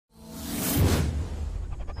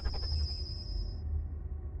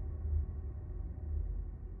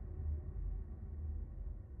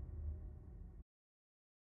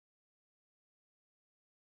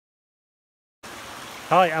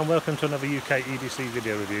Hi and welcome to another UK EDC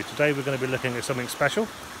video review. Today we're going to be looking at something special.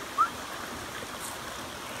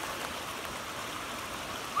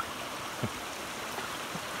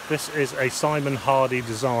 This is a Simon Hardie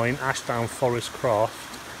design Ashdown Forrest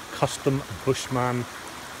craft custom Bushman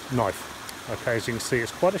knife. Okay, as you can see,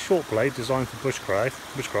 it's quite a short blade designed for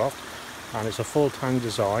bushcraft, and it's a full tang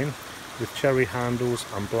design with cherry handles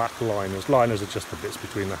and black liners. Liners are just the bits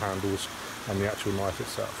between the handles and the actual knife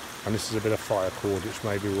itself. And this is a bit of fire cord, which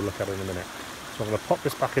maybe we'll look at in a minute. So I'm going to pop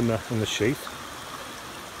this back in the sheath.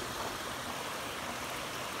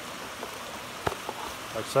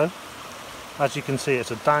 Like so. As you can see,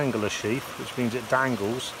 it's a dangler sheath, which means it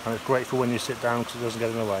dangles, and it's great for when you sit down because it doesn't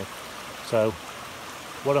get in the way. So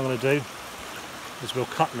what I'm going to do is we'll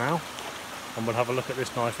cut now, and we'll have a look at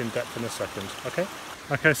this knife in depth in a second.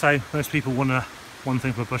 Okay, so most people want one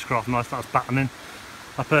thing for a bushcraft knife, that's battening.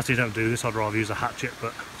 I personally don't do this, I'd rather use a hatchet,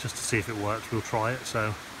 but just to see if it works, we'll try it.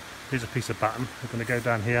 So here's a piece of batten. We're going to go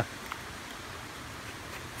down here.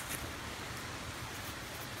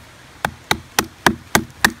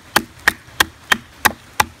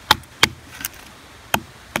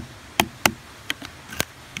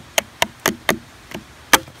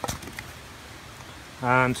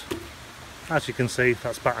 And as you can see,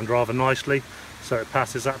 that's battened rather nicely, so it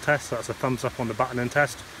passes that test. That's a thumbs up on the battening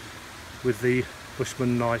test with the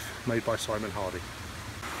Bushman knife made by Simon Hardie.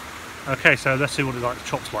 Okay, so let's see what it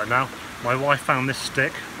chops like now. My wife found this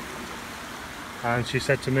stick and she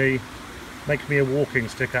said to me, make me a walking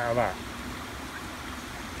stick out of that.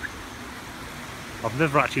 I've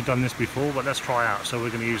never actually done this before, but let's try out. So we're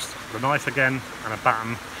going to use the knife again and a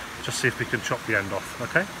batten, just see if we can chop the end off,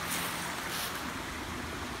 okay?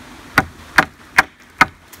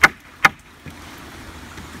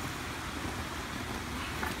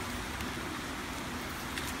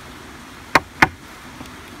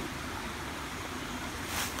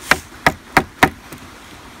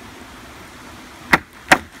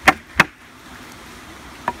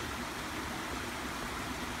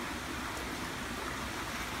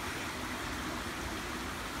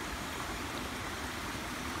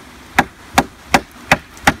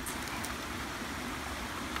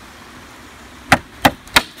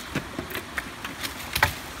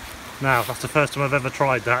 Now, that's the first time I've ever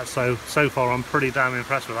tried that, so far I'm pretty damn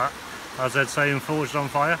impressed with that. As they'd say in Forged on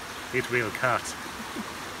Fire, it will cut.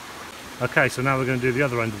 Okay, so now we're going to do the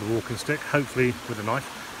other end of the walking stick, hopefully with a knife.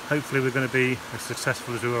 Hopefully we're going to be as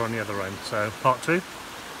successful as we were on the other end. So, part two.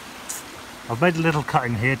 I've made a little cut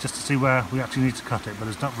in here just to see where we actually need to cut it, but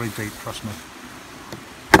it's not very deep, trust me.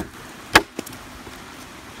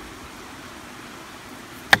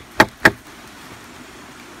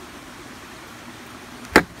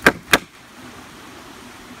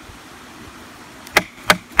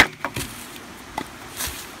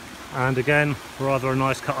 And again, rather a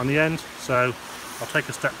nice cut on the end, so I'll take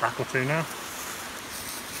a step back or two now.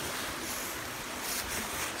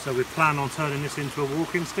 So we plan on turning this into a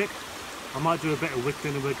walking stick. I might do a bit of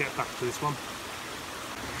whittling and we'll get back to this one.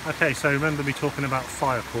 Okay, so remember me talking about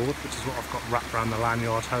fire cord, which is what I've got wrapped around the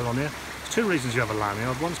lanyard hole on here. There's two reasons you have a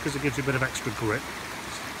lanyard. One's because it gives you a bit of extra grip.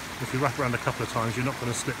 If you wrap around a couple of times, you're not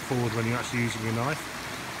going to slip forward when you're actually using your knife.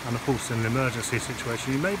 And of course, in an emergency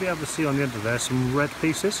situation, you may be able to see on the end of there some red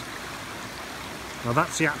pieces. Now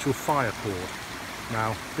that's the actual fire cord.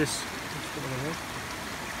 Now this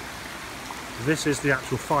is the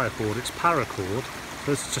actual fire cord. It's paracord,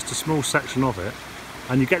 so it's just a small section of it.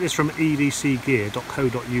 And you get this from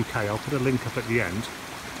edcgear.co.uk. I'll put a link up at the end.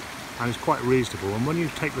 And it's quite reasonable. And when you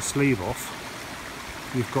take the sleeve off,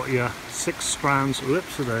 you've got your 6 strands.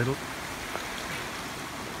 Whoops, a little.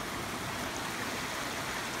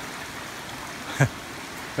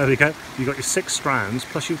 There we go, you've got your 6 strands,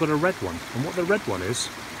 plus you've got a red one. And what the red one is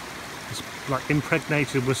like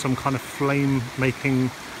impregnated with some kind of flame making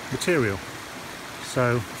material.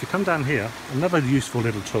 So if you come down here, another useful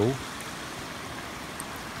little tool.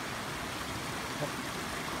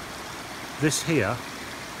 This here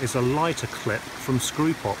is a lighter clip from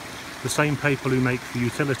Screwpop, the same people who make the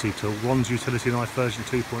utility tool, Ron's Utility Knife version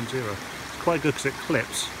 2.0. It's quite good because it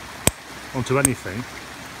clips onto anything.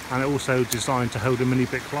 And it also designed to hold a mini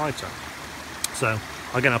bit lighter. So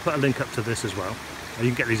again, I'll put a link up to this as well. You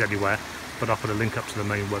can get these anywhere, but I'll put a link up to the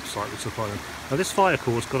main website which supply them. Now this fire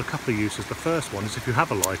cord's got a couple of uses. The first one is if you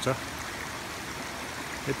have a lighter,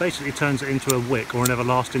 it basically turns it into a wick or an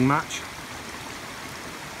everlasting match.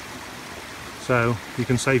 So you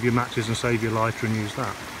can save your matches and save your lighter and use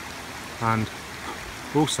that. And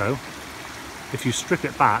also, if you strip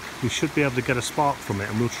it back, you should be able to get a spark from it,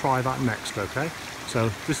 and we'll try that next, okay? So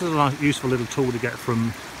this is a useful little tool to get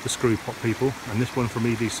from the Screwpop people, and this one from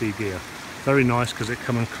EDC Gear. Very nice because it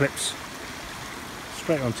comes and clips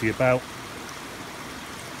straight onto your belt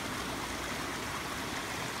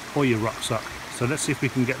or your rucksack. So let's see if we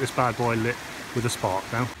can get this bad boy lit with a spark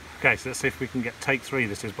now. Okay, so let's see if we can get, take 3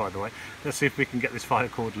 this is, by the way. Let's see if we can get this fire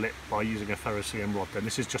cord lit by using a ferrocerium rod then.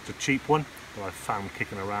 This is just a cheap one that I've found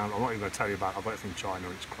kicking around. I'm not even going to tell you about it. I bought it from China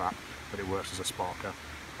and it's crap, but it works as a sparker.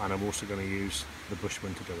 And I'm also going to use the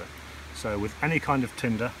Bushman to do it. So with any kind of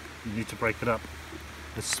tinder, you need to break it up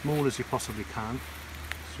as small as you possibly can.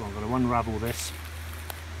 So I'm going to unravel this.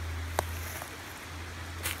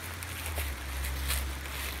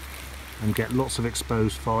 And get lots of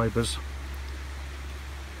exposed fibres.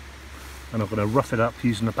 And I'm going to rough it up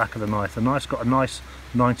using the back of the knife. The knife's got a nice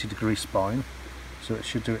 90-degree spine, so it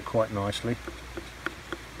should do it quite nicely.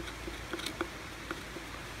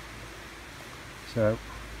 So,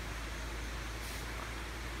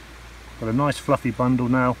 got a nice fluffy bundle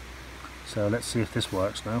now, so let's see if this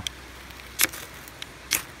works now.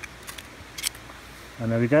 And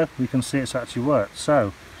there we go, we can see it's actually worked.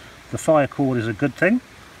 So, the fire cord is a good thing.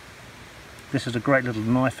 This is a great little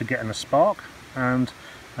knife for getting a spark, and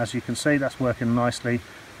as you can see that's working nicely,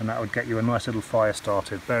 and that would get you a nice little fire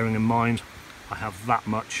started. Bearing in mind I have that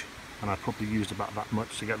much, and I probably used about that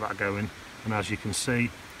much to get that going, and as you can see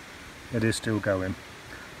it is still going.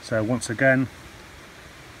 So once again,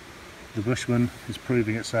 the Bushman is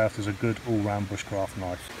proving itself as a good all-round bushcraft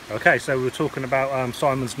knife. Okay, so we were talking about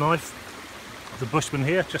Simon's knife, the Bushman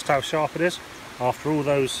here, just how sharp it is. After all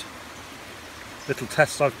those little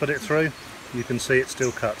tests I've put it through, you can see it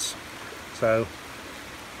still cuts. So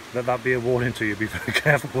let that be a warning to you, be very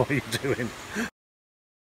careful what you're doing.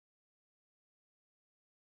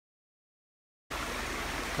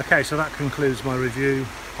 Okay, so that concludes my review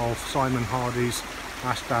of Simon Hardie's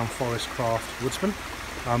Ashdown Forrest Craft Woodsman.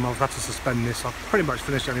 I've had to suspend this. I've pretty much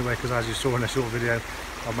finished anyway, because as you saw in a short video,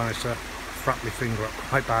 I managed to frap my finger up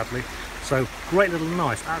quite badly. So great little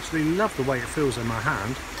knife. Absolutely love the way it feels in my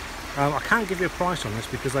hand. I can't give you a price on this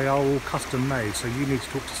because they are all custom made, so you need to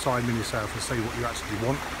talk to Simon yourself and say what you actually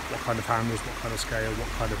want, what kind of handles, what kind of scale, what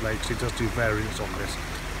kind of leg, because he does do variants on this.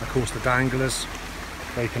 Of course the danglers,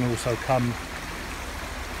 they can also come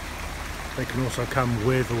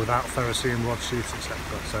with or without ferrocerium rod shoots, etc.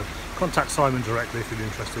 So contact Simon directly if you're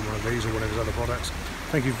interested in one of these or one of his other products.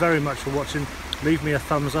 Thank you very much for watching. Leave me a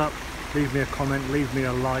thumbs up, leave me a comment, leave me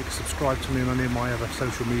a like, subscribe to me on any of my other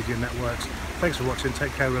social media networks. Thanks for watching,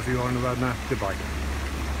 take care wherever you are on the road now, goodbye.